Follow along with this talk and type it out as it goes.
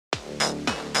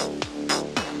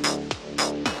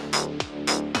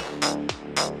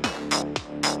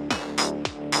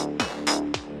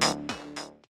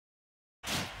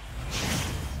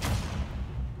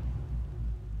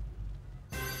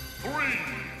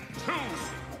2,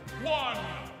 1,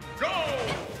 go!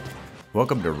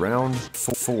 Welcome to round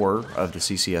 4 of the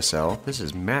CCSL. This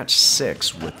is match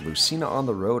 6 with Lucina on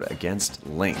the road against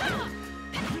Link.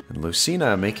 And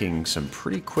Lucina making some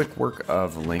pretty quick work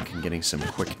of Link and getting some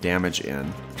quick damage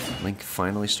in. Link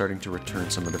finally starting to return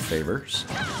some of the favors.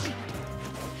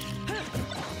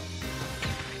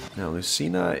 Now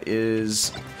Lucina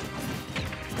is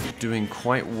doing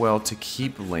quite well to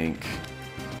keep Link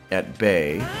at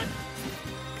bay,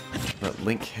 but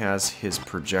Link has his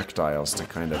projectiles to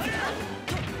kind of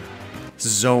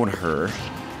zone her,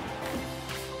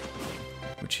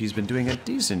 which he's been doing a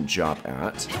decent job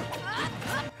at.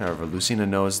 However, Lucina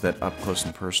knows that up close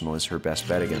and personal is her best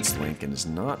bet against Link and is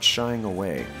not shying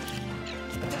away.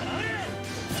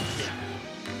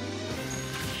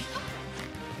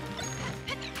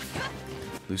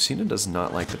 Lucina does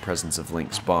not like the presence of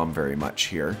Link's bomb very much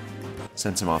here.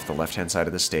 Sends him off the left-hand side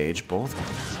of the stage, both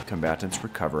combatants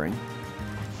recovering.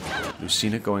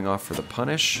 Lucina going off for the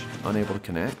punish, unable to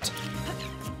connect.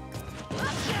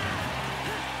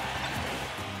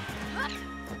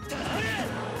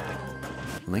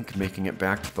 Link making it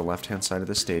back to the left-hand side of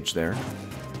the stage there.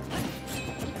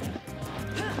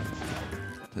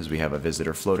 As we have a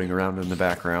visitor floating around in the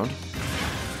background.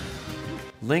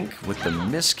 Link with the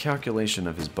miscalculation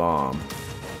of his bomb.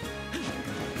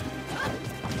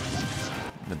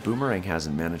 The boomerang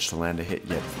hasn't managed to land a hit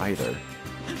yet either.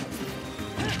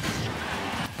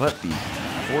 But the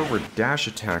forward dash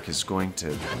attack is going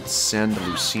to send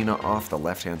Lucina off the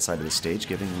left-hand side of the stage,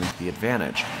 giving Link the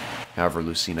advantage. However,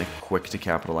 Lucina quick to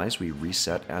capitalize. We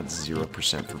reset at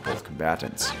 0% for both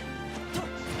combatants.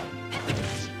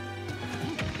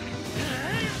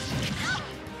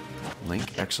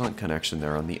 Link, excellent connection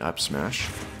there on the up smash.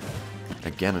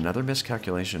 Again, another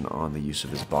miscalculation on the use of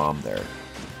his bomb there.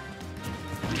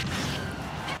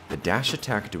 The dash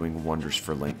attack doing wonders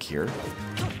for Link here.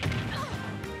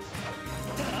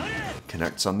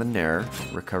 Connects on the nair,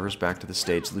 recovers back to the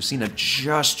stage. Lucina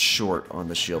just short on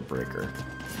the shield breaker.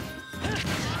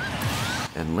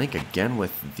 And Link again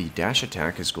with the dash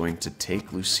attack is going to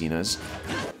take Lucina's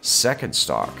second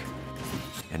stock.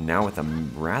 And now with a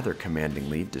rather commanding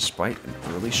lead, despite an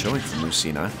early showing from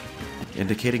Lucina,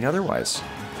 indicating otherwise.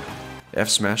 F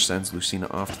smash sends Lucina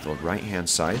off to the right-hand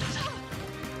side.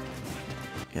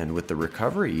 And with the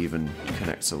recovery, even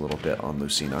connects a little bit on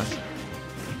Lucina.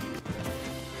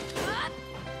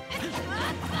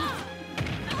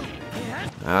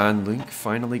 And Link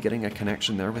finally getting a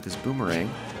connection there with his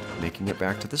boomerang, making it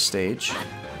back to the stage.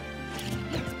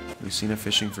 Lucina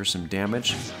fishing for some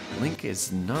damage. Link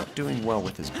is not doing well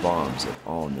with his bombs at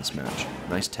all in this match.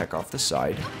 Nice tech off the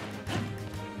side.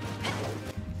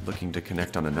 Looking to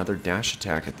connect on another dash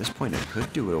attack. At this point, it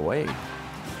could do it away.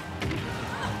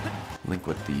 Link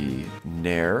with the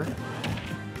nair.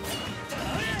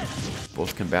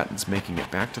 Both combatants making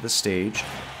it back to the stage.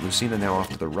 Lucina now off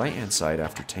to the right-hand side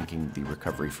after tanking the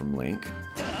recovery from Link.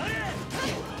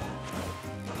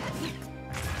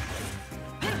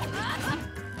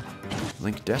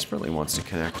 Link desperately wants to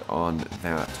connect on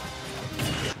that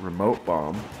remote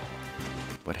bomb,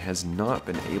 but has not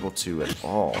been able to at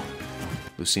all.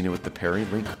 Lucina with the parry.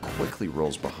 Link quickly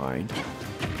rolls behind.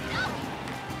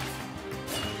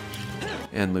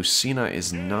 And Lucina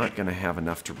is not going to have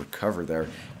enough to recover there,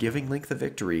 giving Link the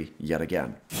victory yet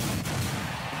again.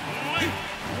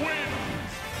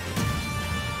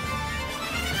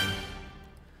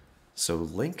 So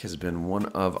Link has been one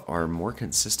of our more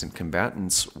consistent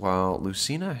combatants, while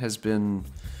Lucina has been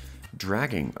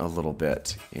dragging a little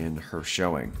bit in her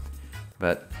showing.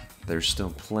 But there's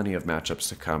still plenty of matchups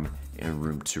to come and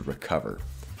room to recover.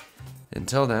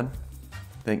 Until then,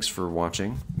 thanks for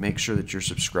watching. Make sure that you're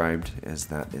subscribed, as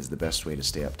that is the best way to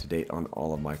stay up to date on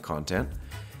all of my content.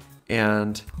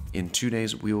 And in 2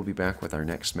 days, we will be back with our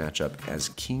next matchup as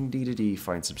King D2D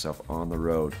finds himself on the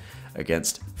road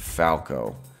against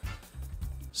Falco.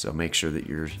 So make sure that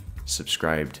you're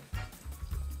subscribed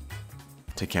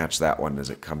to catch that one as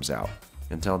it comes out.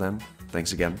 Until then,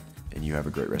 thanks again, and you have a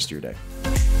great rest of your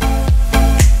day.